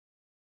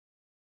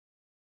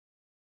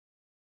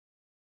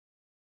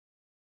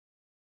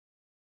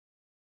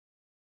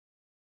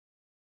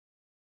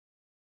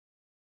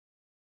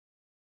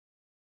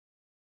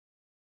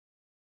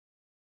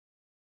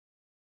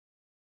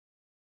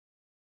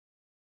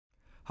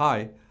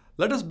Hi,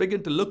 let us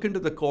begin to look into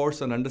the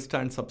course and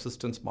understand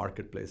subsistence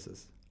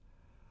marketplaces.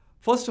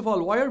 First of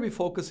all, why are we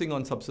focusing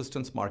on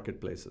subsistence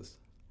marketplaces?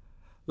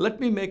 Let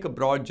me make a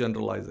broad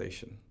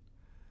generalization.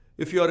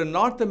 If you are in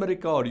North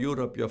America or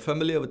Europe, you're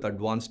familiar with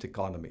advanced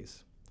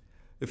economies.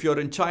 If you're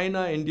in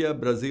China, India,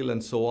 Brazil,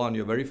 and so on,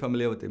 you're very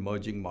familiar with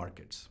emerging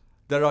markets.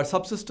 There are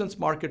subsistence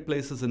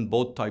marketplaces in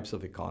both types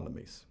of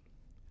economies.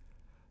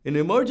 In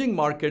emerging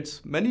markets,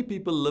 many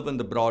people live in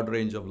the broad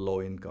range of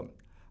low income,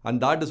 and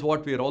that is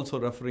what we are also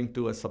referring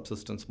to as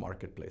subsistence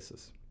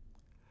marketplaces.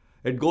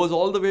 It goes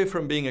all the way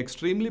from being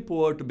extremely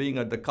poor to being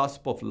at the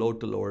cusp of low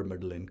to lower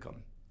middle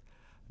income.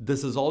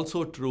 This is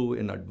also true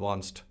in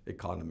advanced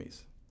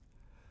economies.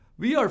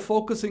 We are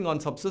focusing on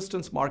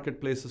subsistence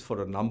marketplaces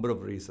for a number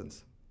of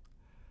reasons.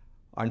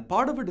 And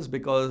part of it is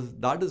because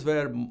that is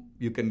where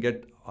you can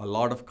get a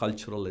lot of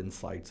cultural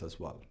insights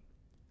as well.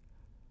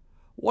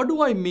 What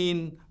do I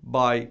mean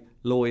by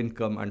low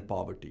income and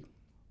poverty?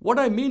 What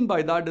I mean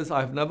by that is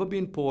I've never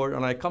been poor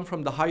and I come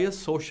from the highest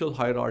social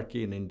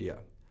hierarchy in India.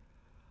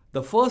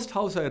 The first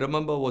house I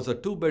remember was a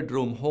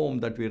 2-bedroom home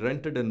that we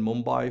rented in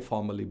Mumbai,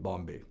 formerly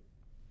Bombay.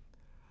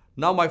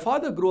 Now my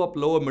father grew up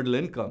lower middle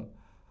income,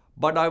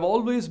 but I've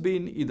always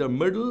been either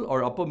middle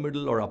or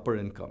upper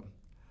income.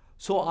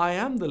 So I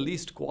am the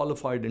least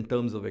qualified in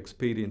terms of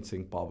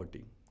experiencing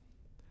poverty.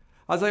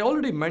 As I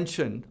already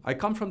mentioned, I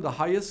come from the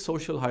highest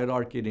social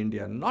hierarchy in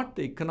India, not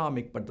the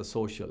economic, but the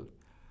social.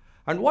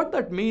 And what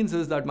that means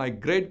is that my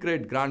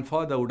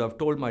great-great-grandfather would have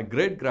told my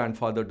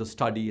great-grandfather to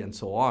study and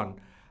so on.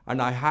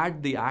 And I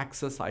had the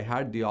access, I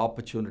had the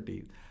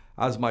opportunity,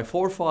 as my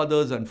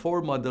forefathers and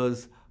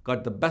foremothers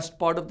got the best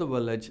part of the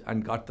village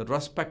and got the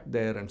respect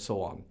there and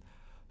so on.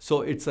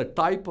 So it's a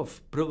type of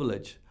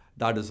privilege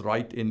that is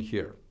right in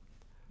here.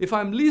 If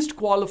I'm least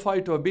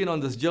qualified to have been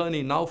on this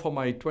journey now for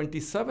my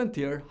 27th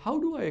year, how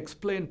do I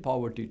explain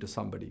poverty to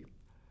somebody?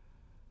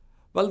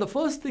 Well, the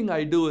first thing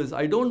I do is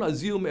I don't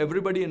assume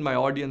everybody in my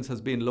audience has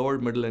been lower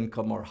middle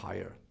income or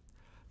higher.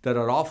 There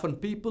are often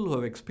people who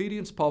have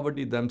experienced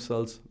poverty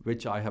themselves,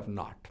 which I have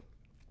not.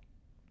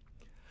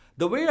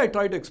 The way I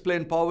try to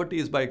explain poverty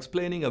is by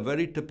explaining a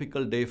very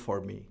typical day for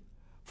me.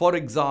 For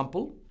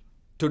example,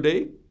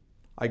 today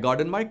I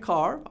got in my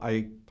car,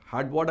 I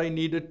had what I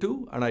needed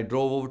to, and I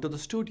drove over to the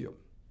studio.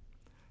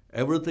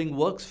 Everything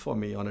works for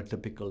me on a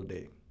typical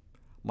day.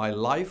 My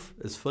life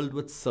is filled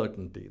with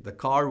certainty. The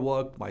car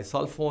worked, my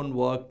cell phone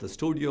worked, the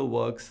studio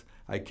works.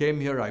 I came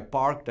here, I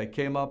parked, I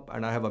came up,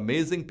 and I have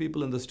amazing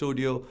people in the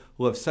studio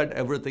who have set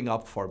everything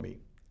up for me.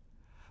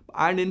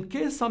 And in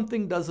case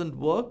something doesn't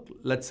work,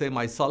 let's say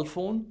my cell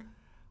phone,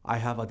 I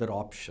have other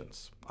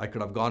options. I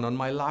could have gone on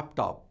my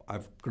laptop. I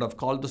could have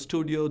called the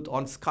studio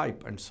on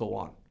Skype and so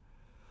on.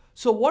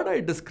 So what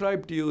I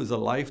described to you is a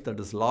life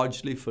that is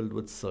largely filled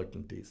with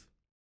certainties.